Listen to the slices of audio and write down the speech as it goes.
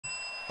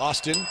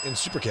Austin in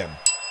Superchem.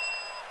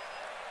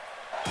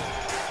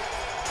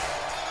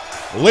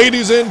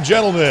 Ladies and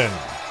gentlemen,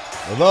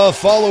 the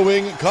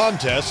following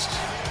contest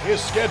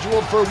is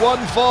scheduled for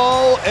one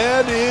fall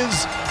and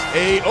is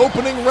a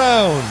opening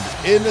round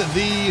in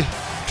the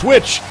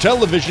Twitch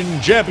Television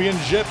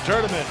Championship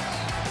Tournament.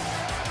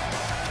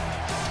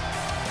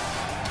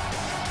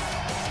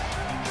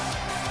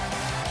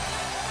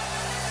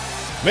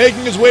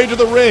 Making his way to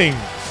the ring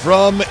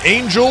from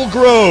Angel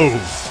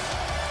Grove,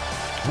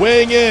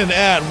 weighing in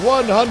at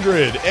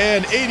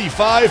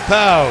 185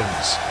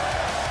 pounds.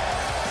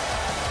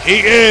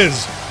 He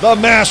is the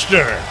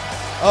master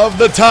of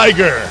the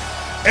Tiger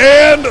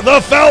and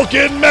the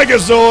Falcon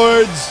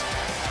Megazords.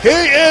 He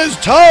is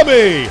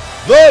Tommy,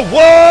 the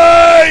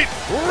White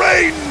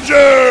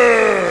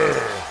Ranger!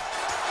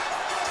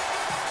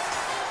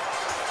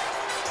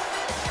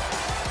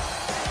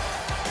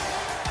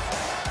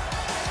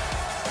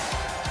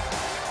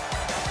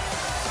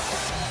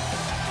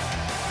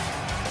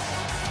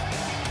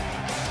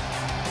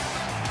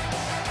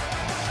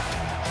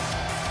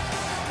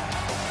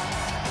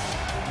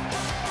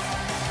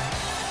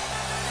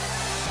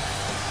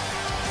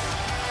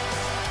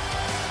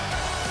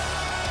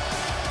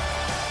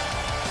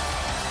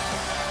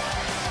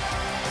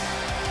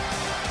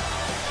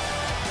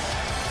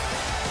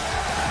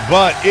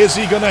 But is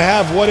he going to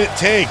have what it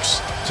takes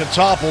to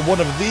topple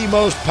one of the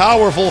most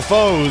powerful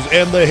foes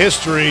in the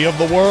history of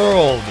the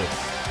world?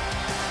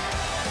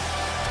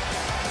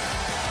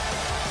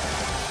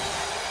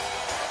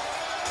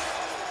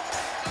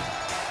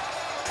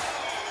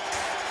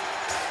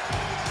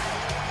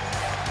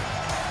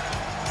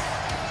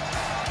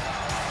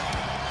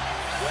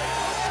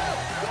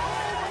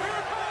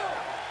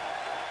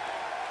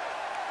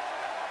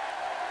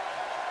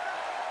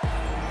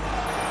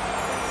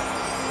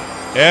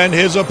 And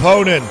his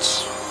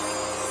opponents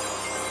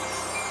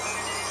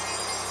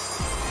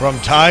from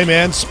time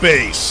and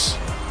space,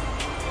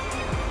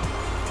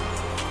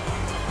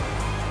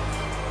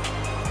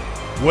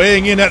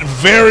 weighing in at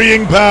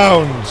varying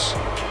pounds,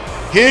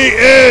 he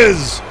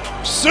is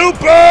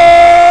Super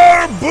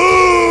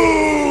Buu!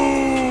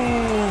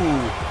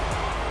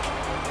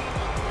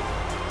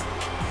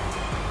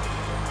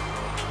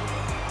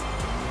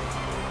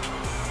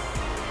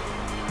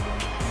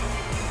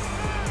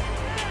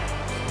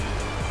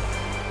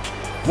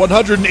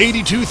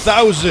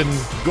 182,000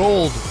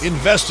 gold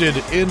invested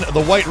in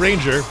the White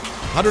Ranger,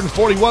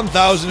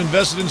 141,000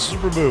 invested in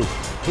Super Buu.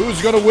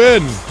 Who's gonna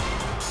win?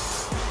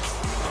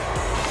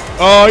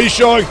 Oh, he's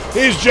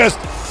just,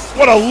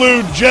 what a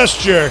lewd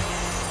gesture.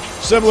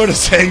 Similar to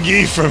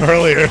Zangief from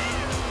earlier.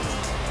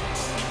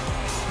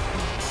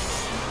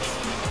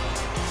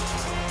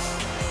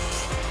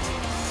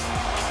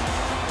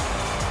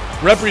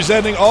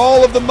 Representing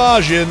all of the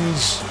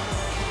Majins.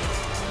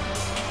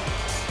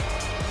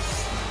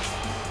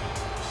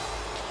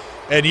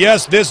 And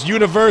yes, this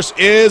universe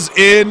is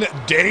in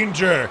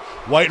danger.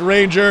 White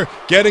Ranger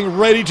getting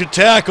ready to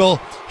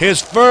tackle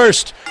his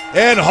first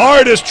and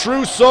hardest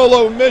true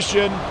solo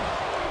mission.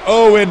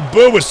 Oh, and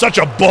Buu is such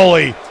a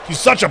bully. He's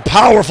such a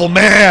powerful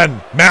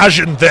man.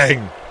 Majin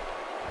thing.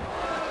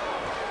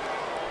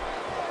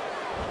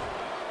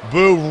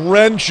 Buu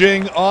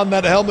wrenching on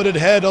that helmeted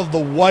head of the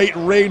White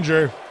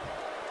Ranger.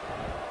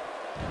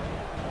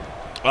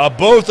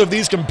 Both of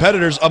these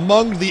competitors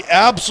among the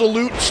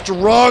absolute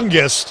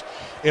strongest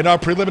in our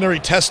preliminary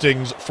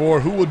testings for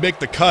who would make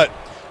the cut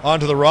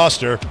onto the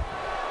roster.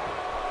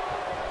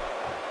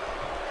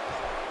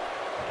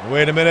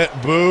 Wait a minute,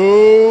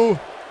 Buu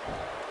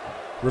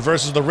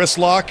reverses the wrist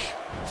lock,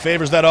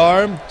 favors that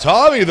arm.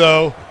 Tommy,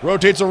 though,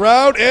 rotates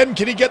around, and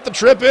can he get the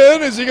trip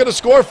in? Is he gonna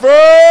score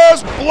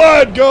first?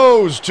 Blood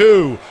goes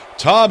to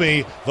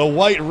Tommy, the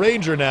White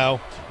Ranger now,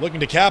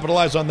 looking to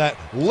capitalize on that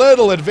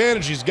little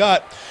advantage he's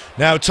got.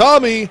 Now,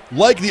 Tommy,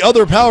 like the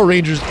other Power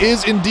Rangers,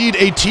 is indeed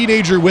a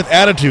teenager with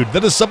attitude.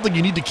 That is something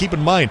you need to keep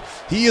in mind.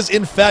 He is,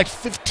 in fact,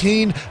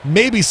 15,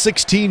 maybe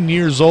 16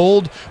 years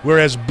old,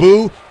 whereas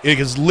Buu,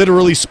 it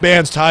literally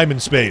spans time and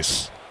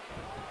space.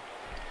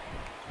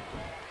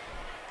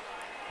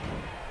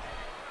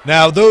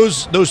 Now,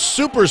 those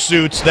super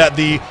suits that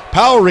the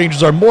Power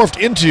Rangers are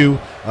morphed into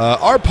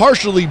are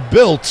partially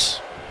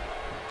built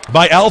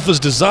by Alpha's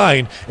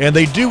design, and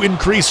they do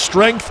increase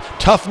strength,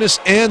 toughness,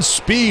 and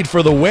speed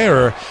for the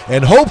wearer,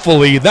 and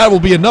hopefully that will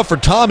be enough for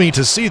Tommy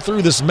to see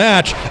through this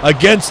match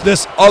against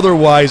this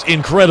otherwise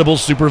incredible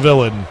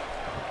supervillain.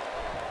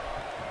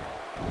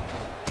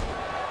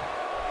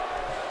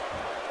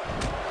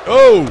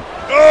 Oh!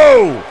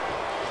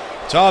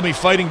 Tommy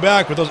fighting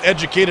back with those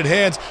educated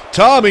hands.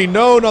 Tommy,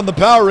 known on the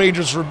Power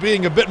Rangers for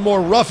being a bit more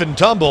rough and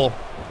tumble.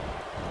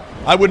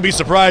 I wouldn't be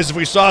surprised if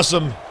we saw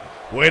some...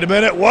 Wait a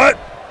minute, what?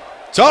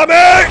 Tommy!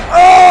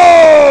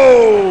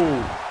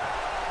 Oh!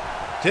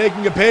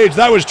 Taking a page.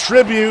 That was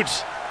tribute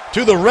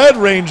to the Red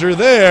Ranger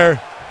there.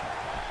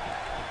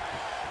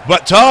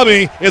 But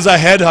Tommy is a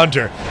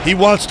headhunter. He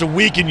wants to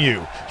weaken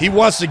you. He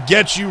wants to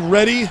get you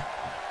ready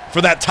for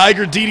that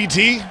Tiger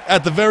DDT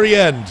at the very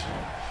end.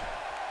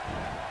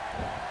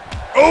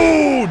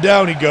 Oh,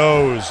 down he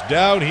goes.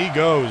 Down he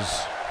goes.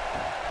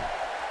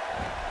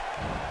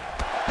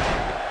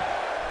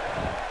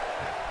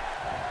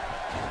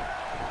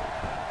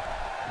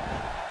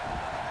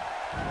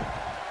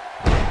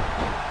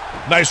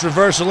 Nice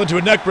reversal into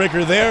a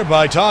neckbreaker there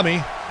by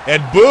Tommy.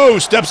 And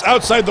Buu steps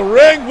outside the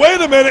ring. Wait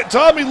a minute.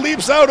 Tommy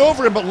leaps out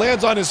over him but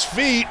lands on his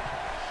feet.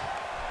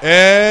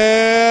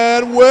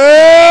 And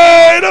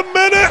wait a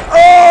minute.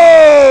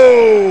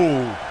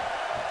 Oh!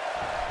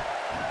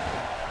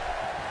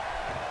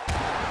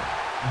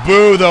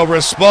 Buu, though,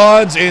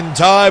 responds in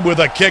time with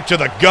a kick to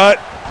the gut.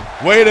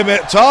 Wait a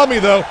minute. Tommy,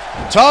 though.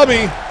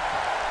 Tommy.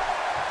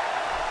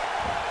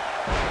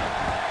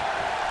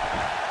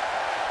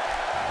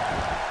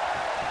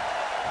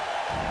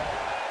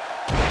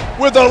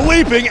 With a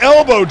leaping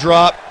elbow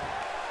drop.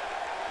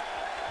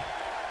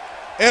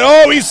 And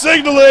oh, he's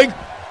signaling.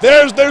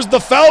 There's the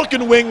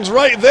Falcon wings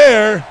right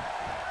there.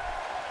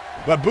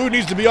 But Buu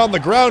needs to be on the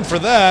ground for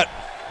that.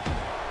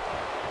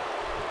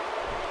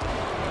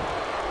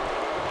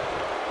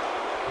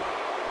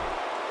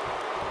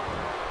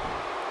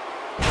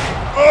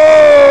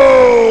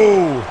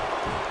 Oh!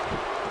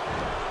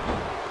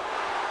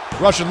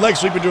 Russian leg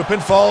sweep into a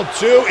pinfall,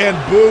 too, and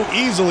Buu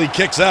easily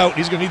kicks out.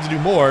 He's going to need to do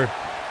more.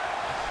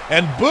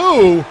 And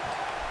Buu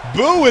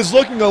is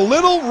looking a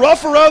little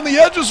rough around the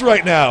edges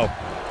right now.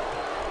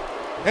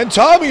 And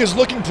Tommy is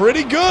looking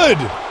pretty good.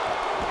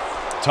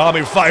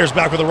 Tommy fires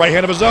back with a right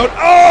hand of his own.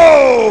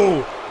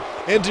 Oh!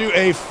 Into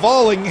a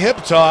falling hip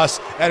toss,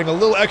 adding a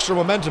little extra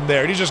momentum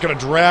there. And he's just going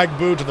to drag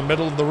Buu to the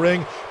middle of the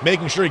ring,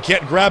 making sure he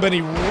can't grab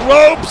any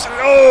ropes.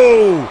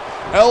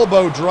 Oh!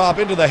 Elbow drop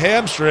into the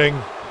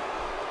hamstring.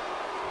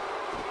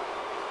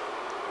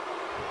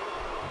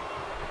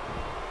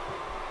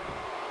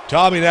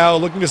 Tommy now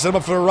looking to set him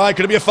up for a ride.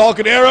 Could it be a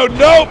Falcon Arrow?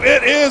 Nope,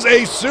 it is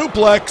a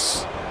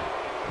suplex.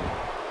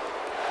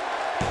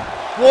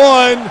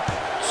 1, 2.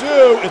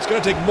 It's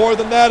going to take more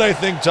than that, I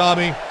think,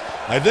 Tommy.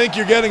 I think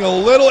you're getting a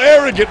little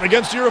arrogant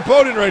against your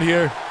opponent right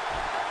here.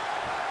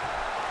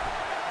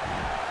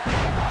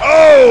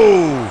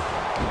 Oh!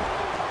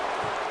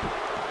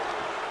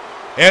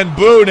 And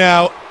Buu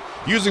now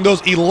using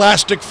those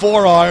elastic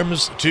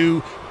forearms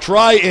to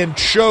try and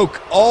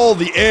choke all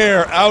the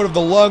air out of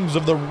the lungs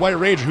of the White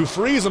Ranger, who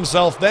frees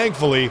himself,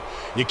 thankfully.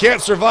 You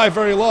can't survive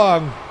very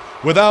long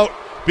without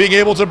being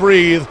able to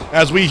breathe,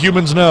 as we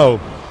humans know.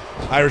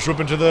 Irish whip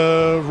into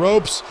the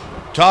ropes.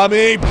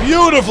 Tommy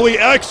beautifully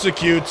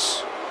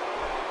executes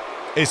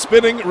a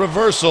spinning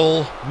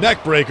reversal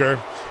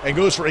neckbreaker and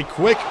goes for a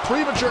quick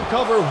premature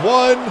cover.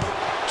 1,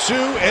 2,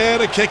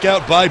 and a kick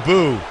out by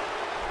Buu.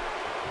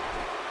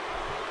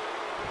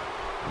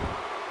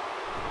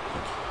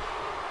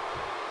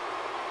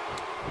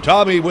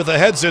 Tommy with a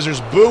head scissors.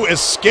 Buu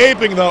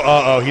escaping, though.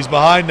 Uh-oh, he's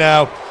behind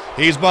now.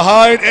 He's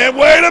behind, and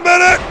wait a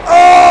minute!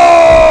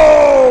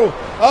 Oh!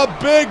 A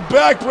big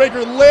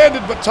backbreaker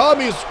landed, but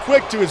Tommy is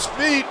quick to his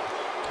feet.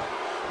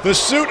 The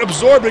suit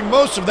absorbing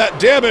most of that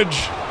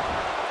damage.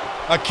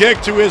 A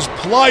kick to his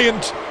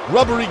pliant,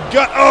 rubbery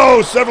gut.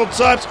 Oh, several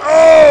times.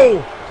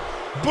 Oh!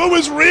 Buu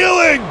is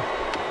reeling!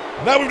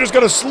 Now we've just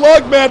got a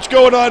slug match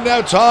going on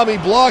now. Tommy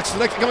blocks the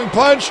next coming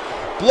punch.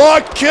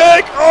 Block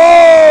kick!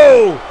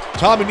 Oh!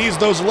 Tommy needs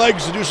those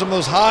legs to do some of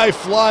those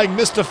high-flying,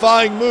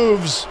 mystifying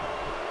moves.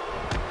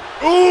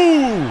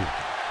 Ooh!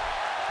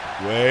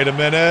 Wait a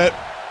minute.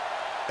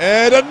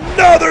 And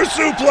another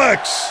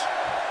suplex!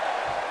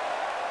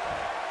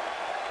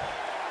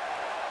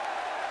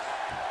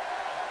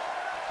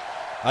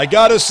 I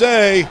gotta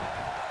say,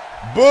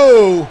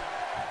 Buu,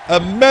 a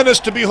menace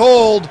to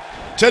behold.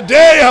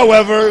 Today,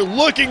 however,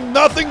 looking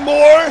nothing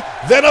more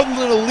than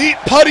an elite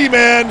putty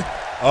man.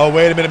 Oh,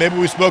 wait a minute. Maybe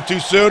we spoke too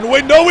soon.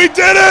 Wait, no, we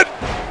didn't!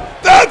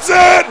 That's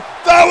it!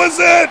 That was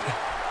it!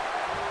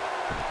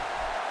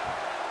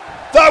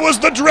 That was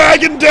the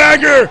Dragon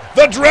Dagger!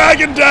 The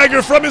Dragon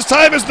Dagger from his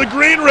time as the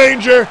Green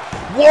Ranger.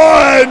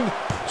 1,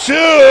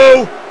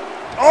 2,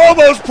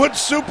 almost put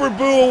Super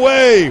Buu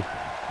away.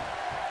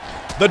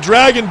 The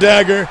Dragon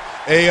Dagger,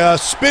 a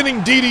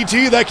spinning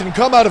DDT that can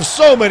come out of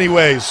so many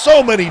ways,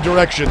 so many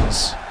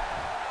directions.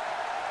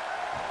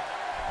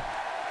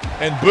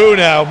 And Buu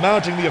now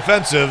mounting the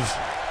offensive.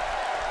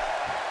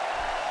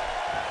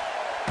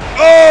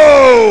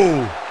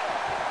 Oh!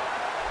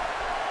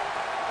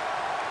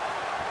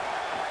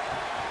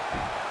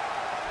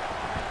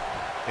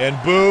 And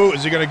Buu,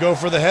 is he going to go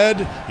for the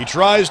head? He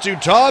tries to.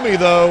 Tommy,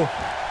 though,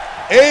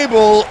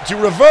 able to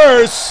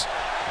reverse.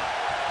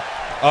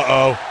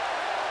 Uh-oh.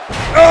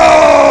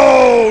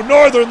 Oh!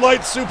 Northern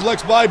Lights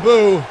suplex by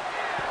Buu.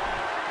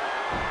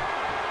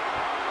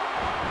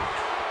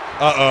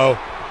 Uh-oh.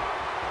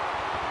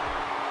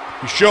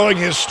 He's showing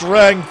his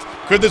strength.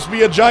 Could this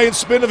be a giant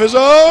spin of his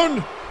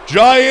own?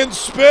 Giant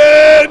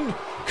spin!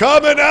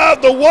 Coming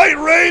out, the White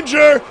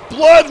Ranger!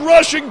 Blood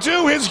rushing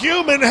to his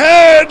human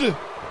head!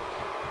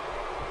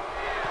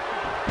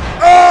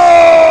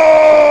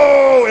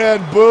 Oh!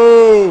 And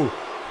Buu!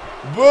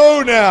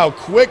 Buu now,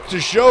 quick to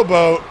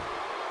showboat.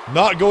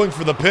 Not going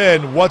for the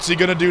pin. What's he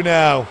gonna do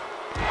now?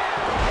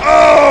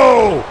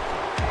 Oh!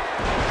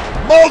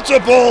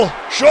 multiple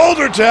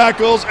shoulder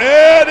tackles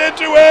and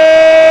into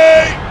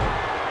a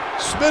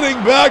spinning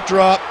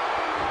backdrop.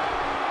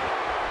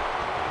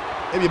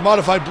 Maybe a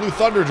modified Blue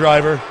Thunder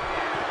driver.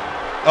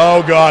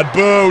 Oh God,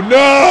 Buu,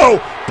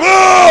 no!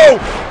 Buu!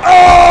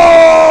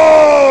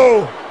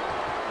 Oh!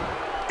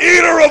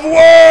 Eater of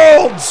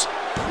Worlds!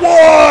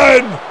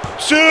 1,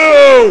 2,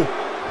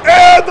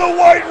 and the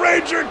White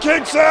Ranger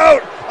kicks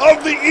out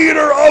of the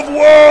Eater of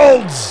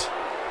Worlds!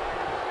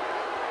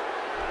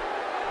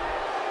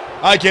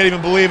 I can't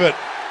even believe it.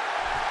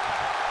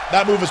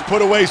 That move has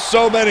put away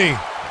so many.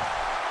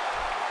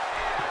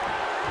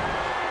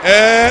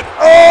 And,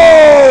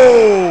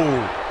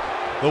 oh!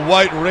 The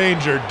White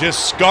Ranger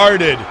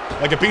discarded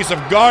like a piece of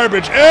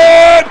garbage.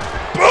 And,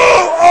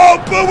 Buu! Oh,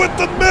 Buu with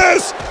the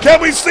miss! Can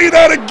we see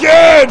that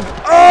again?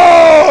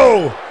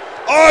 Oh!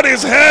 On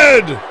his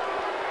head!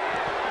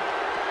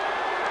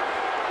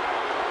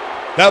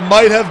 That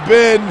might have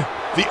been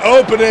the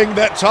opening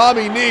that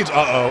Tommy needs.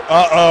 Uh-oh,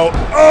 uh-oh,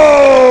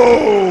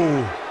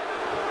 oh!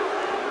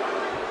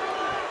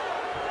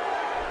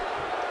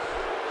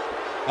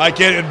 I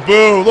can't, and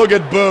Buu, look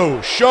at Buu,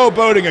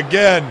 showboating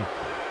again.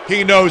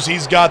 He knows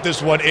he's got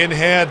this one in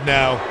hand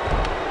now.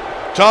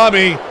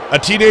 Tommy, a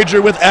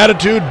teenager with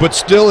attitude, but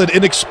still an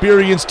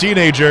inexperienced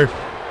teenager.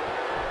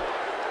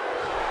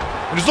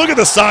 And just look at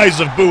the size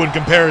of Buu in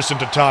comparison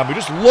to Tommy.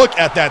 Just look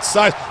at that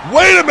size.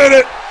 Wait a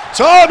minute,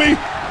 Tommy!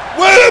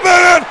 Wait a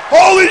minute!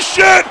 Holy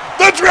shit!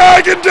 The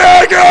Dragon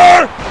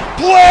Dagger!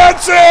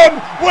 Plants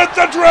him with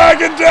the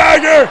Dragon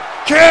Dagger!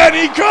 Can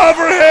he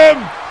cover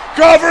him?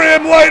 Cover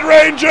him, White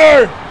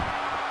Ranger!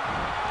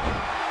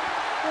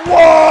 1, 2,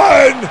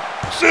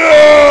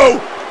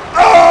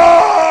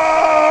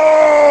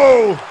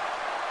 oh!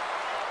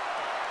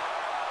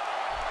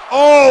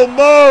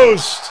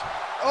 Almost!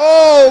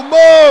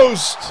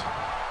 Almost!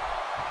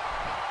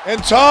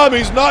 And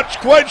Tommy's not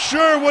quite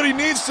sure what he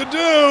needs to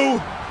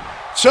do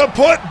to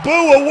put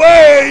Buu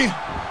away.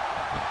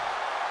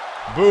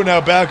 Buu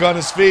now back on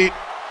his feet.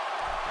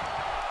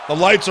 The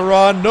lights are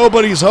on.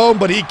 Nobody's home,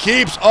 but he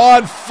keeps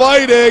on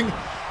fighting.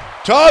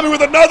 Tommy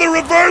with another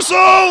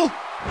reversal.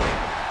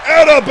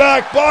 And a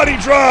back body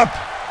drop.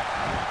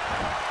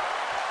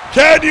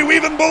 Can you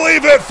even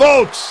believe it,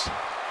 folks?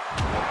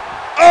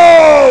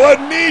 Oh, a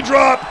knee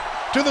drop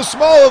to the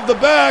small of the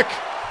back.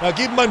 Now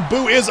keep in mind,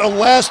 Buu is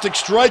elastic.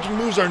 Striking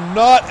moves are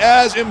not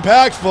as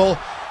impactful.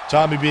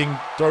 Tommy being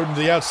thrown to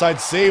the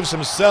outside saves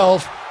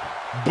himself.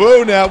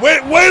 Buu now. Wait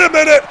a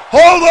minute.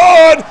 Hold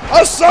on.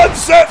 A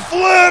sunset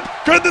flip.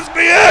 Could this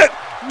be it?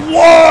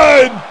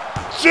 1,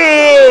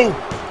 2,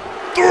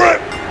 3.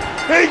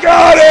 He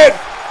got it.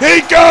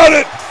 He got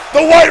it.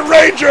 The White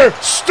Ranger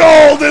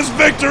stole this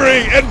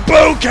victory, and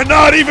Buu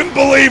cannot even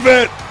believe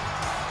it.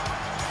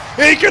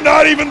 He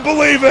cannot even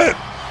believe it.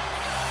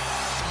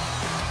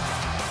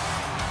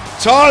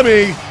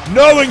 Tommy,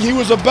 knowing he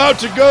was about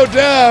to go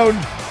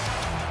down,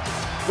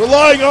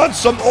 relying on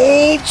some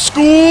old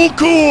school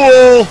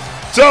cool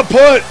to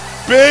put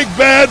Big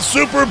Bad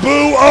Super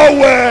Buu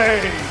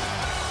away.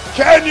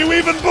 Can you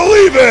even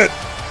believe it?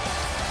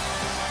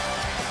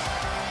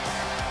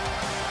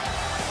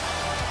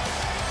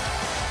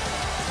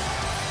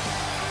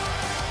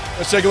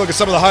 Let's take a look at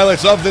some of the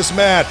highlights of this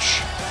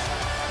match.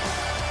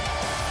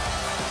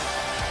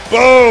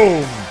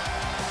 Boom.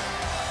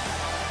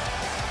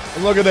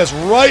 And look at this.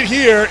 Right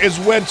here is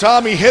when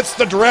Tommy hits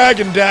the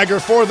Dragon Dagger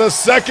for the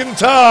second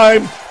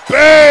time.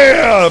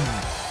 Bam!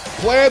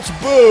 Plants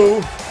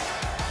Buu.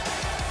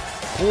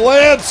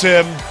 Plants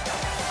him.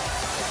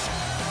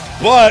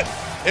 But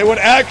it would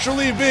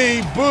actually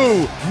be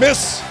Buu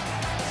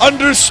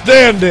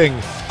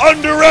misunderstanding,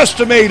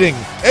 underestimating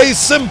a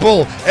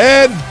simple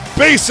and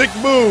basic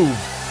move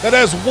that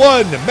has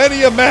won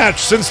many a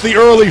match since the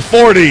early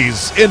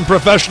 40s in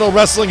professional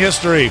wrestling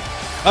history.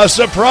 A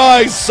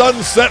surprise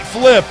sunset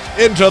flip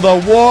into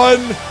the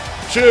 1,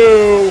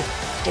 2,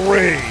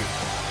 3.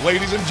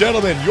 Ladies and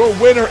gentlemen, your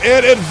winner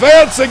and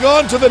advancing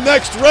on to the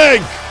next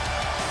rank,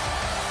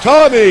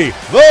 Tommy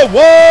the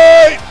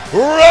White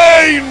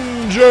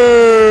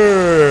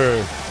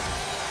Ranger.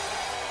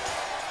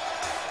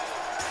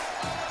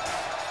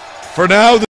 For now,